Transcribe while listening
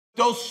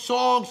Those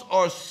songs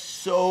are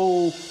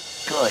so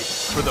good.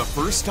 For the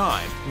first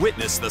time,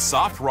 witness the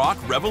soft rock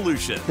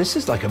revolution. This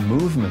is like a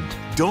movement.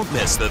 Don't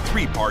miss the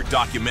 3-part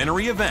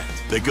documentary event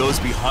that goes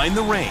behind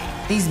the rain.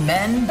 These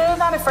men, they're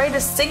not afraid to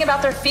sing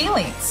about their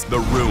feelings. The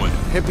ruin.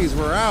 Hippies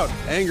were out,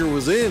 anger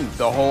was in.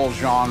 The whole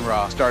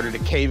genre started to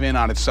cave in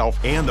on itself.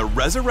 And the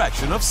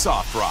resurrection of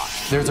soft rock.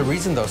 There's a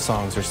reason those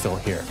songs are still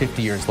here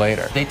 50 years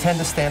later. They tend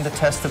to stand the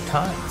test of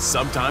time.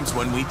 Sometimes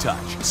When We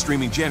Touch.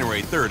 Streaming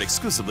January 3rd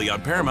exclusively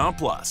on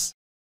Paramount+.